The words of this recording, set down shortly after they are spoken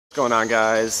What's going on,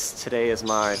 guys? Today is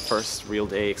my first real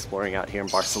day exploring out here in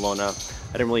Barcelona.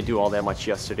 I didn't really do all that much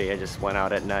yesterday. I just went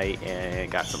out at night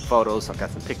and got some photos, I've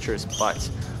got some pictures, but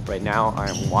right now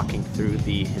I'm walking through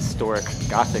the historic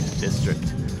Gothic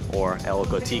district, or El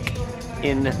Gothic,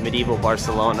 in medieval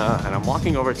Barcelona, and I'm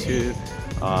walking over to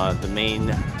the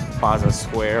main plaza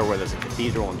square where there's a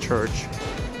cathedral and church.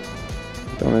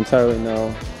 Don't entirely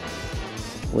know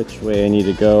which way I need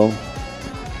to go,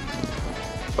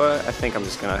 but I think I'm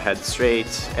just gonna head straight.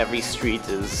 Every street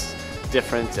is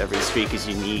different, every street is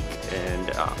unique, and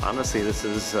honestly, this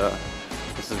is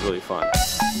really fun.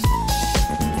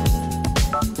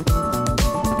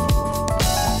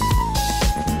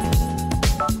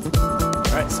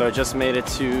 Alright, so I just made it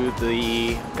to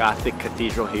the Gothic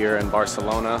cathedral here in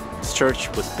Barcelona. This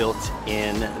church was built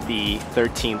in the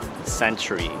 13th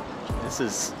century. This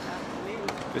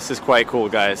is quite cool,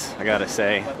 guys, I gotta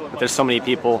say. But there's so many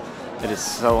people. It is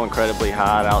so incredibly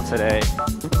hot out today.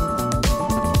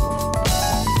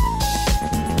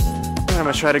 I'm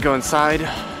gonna try to go inside.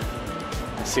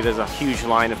 I see there's a huge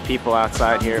line of people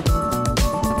outside here.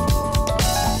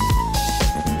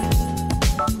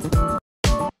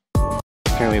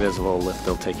 Apparently there's a little lift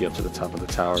that'll take you up to the top of the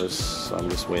towers, so I'm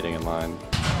just waiting in line.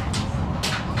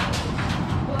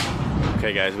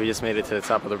 Okay guys, we just made it to the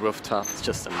top of the rooftop. It's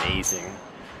just amazing.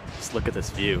 Just look at this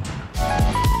view.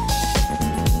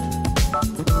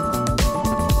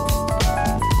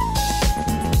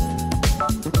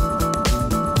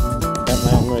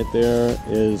 Right there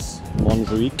is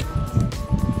Montjuic.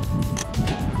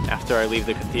 After I leave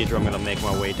the cathedral, I'm going to make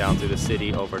my way down through the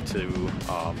city over to,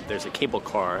 there's a cable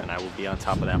car, and I will be on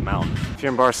top of that mountain. If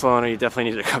you're in Barcelona, you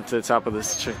definitely need to come to the top of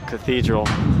this cathedral.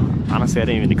 Honestly, I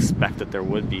didn't even expect that there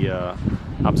would be a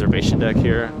observation deck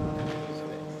here.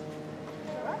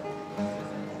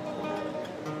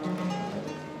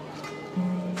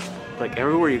 Like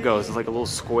everywhere you go, it's like a little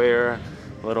square,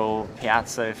 a little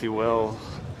piazza, if you will.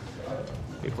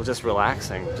 People just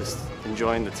relaxing, just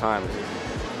enjoying the time.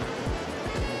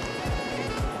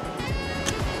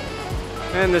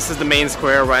 And this is the main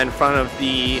square right in front of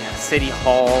the City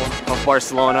Hall of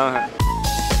Barcelona.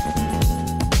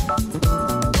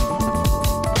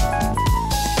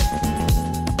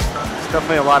 There's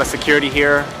definitely a lot of security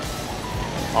here.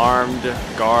 Armed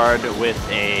guard with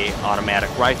an automatic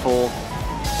rifle.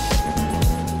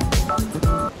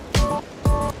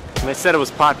 When they said it was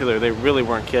popular, they really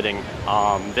weren't kidding.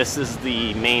 This is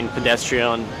the main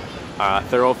pedestrian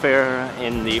thoroughfare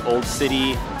in the old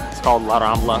city. It's called La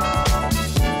Rambla.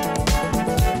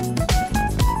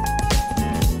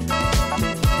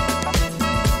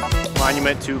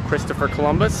 Monument to Christopher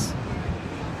Columbus.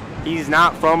 He's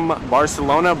not from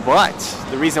Barcelona, but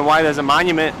the reason why there's a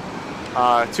monument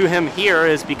to him here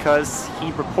is because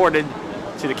he reported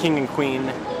to the King and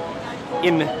Queen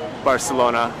in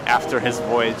Barcelona after his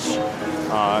voyage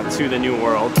to the New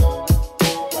World.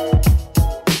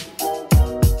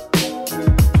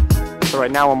 So right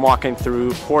now I'm walking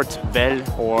through Port Vell,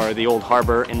 or the old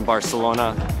harbor in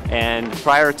Barcelona, and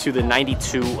prior to the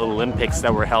 '92 Olympics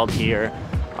that were held here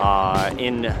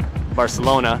in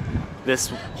Barcelona, this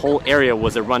whole area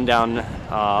was a rundown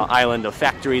island of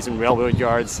factories and railroad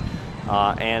yards,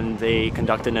 and they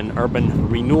conducted an urban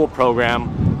renewal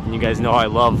program. You guys know I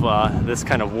love this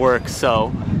kind of work,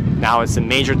 so now it's a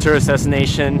major tourist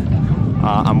destination.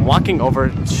 I'm walking over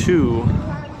to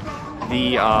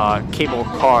the cable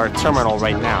car terminal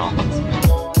right now.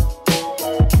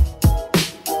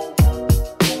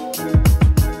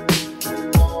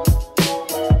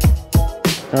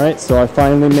 Alright, so I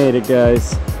finally made it,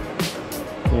 guys.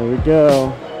 Here we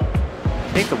go.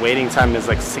 I think the waiting time is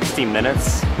like 60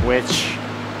 minutes, which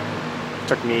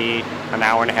took me an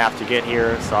hour and a half to get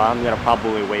here, so I'm gonna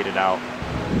probably wait it out.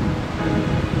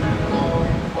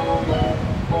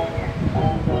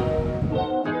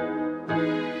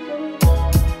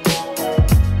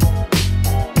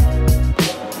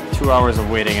 Two hours of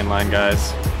waiting in line,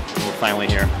 guys. We're finally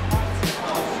here.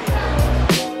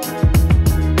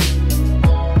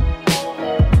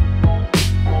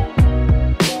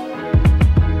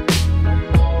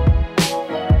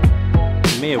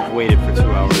 I may have waited for 2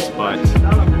 hours, but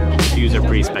the views are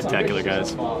pretty spectacular,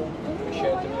 guys.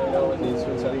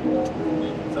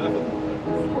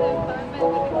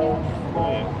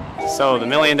 So the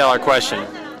million-dollar question: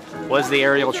 was the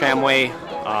aerial tramway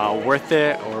worth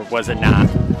it, or was it not?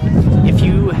 If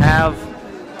you have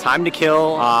time to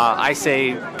kill, I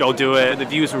say go do it. The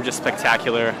views were just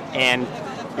spectacular, and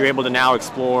you're able to now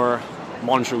explore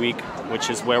Montjuic, which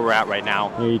is where we're at right now.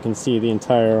 Here you can see the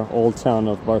entire old town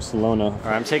of Barcelona. All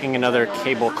right, I'm taking another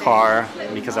cable car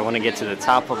because I want to get to the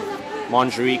top of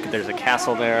Montjuic. There's a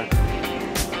castle there.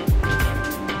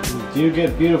 do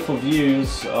get beautiful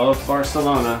views of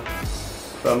Barcelona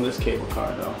from this cable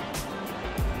car though.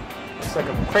 Looks like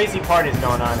a crazy party's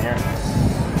going on here.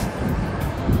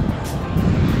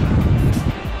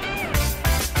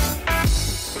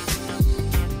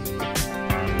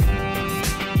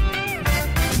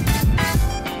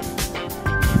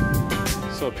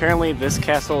 So apparently this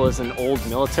castle is an old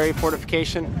military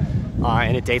fortification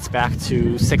and it dates back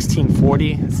to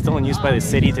 1640. It's still in use by the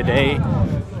city today,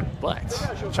 but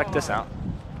check this out.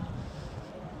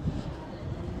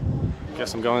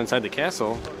 Guess I'm going inside the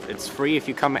castle. It's free if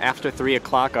you come after 3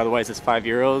 o'clock, otherwise it's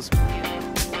 €5.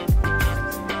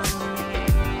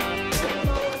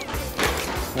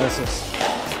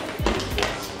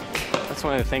 That's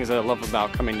one of the things that I love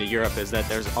about coming to Europe, is that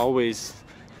there's always,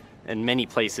 in many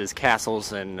places,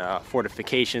 castles and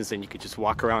fortifications, and you could just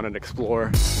walk around and explore.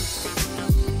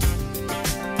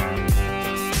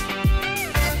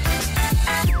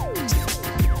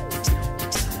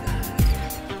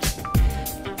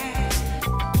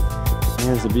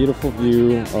 Here's a beautiful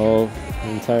view of the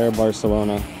entire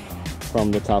Barcelona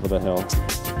from the top of the hill.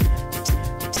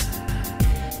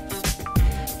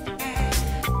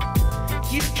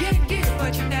 You can't get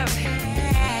what you never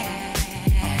had.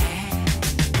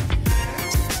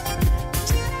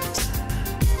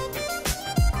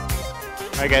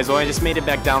 Alright guys, well I just made it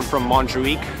back down from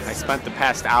Montjuic. I spent the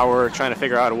past hour trying to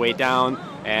figure out a way down,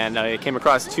 and I came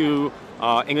across two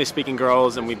English-speaking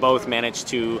girls, and we both managed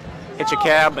to hitch a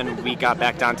cab and we got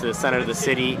back down to the center of the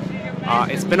city.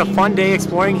 It's been a fun day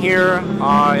exploring here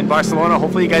in Barcelona.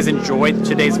 Hopefully you guys enjoyed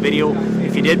today's video.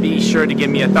 If you did, be sure to give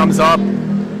me a thumbs up.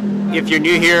 If you're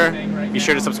new here, be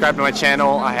sure to subscribe to my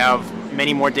channel. I have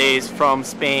many more days from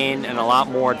Spain and a lot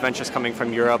more adventures coming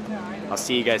from Europe. I'll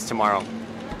see you guys tomorrow.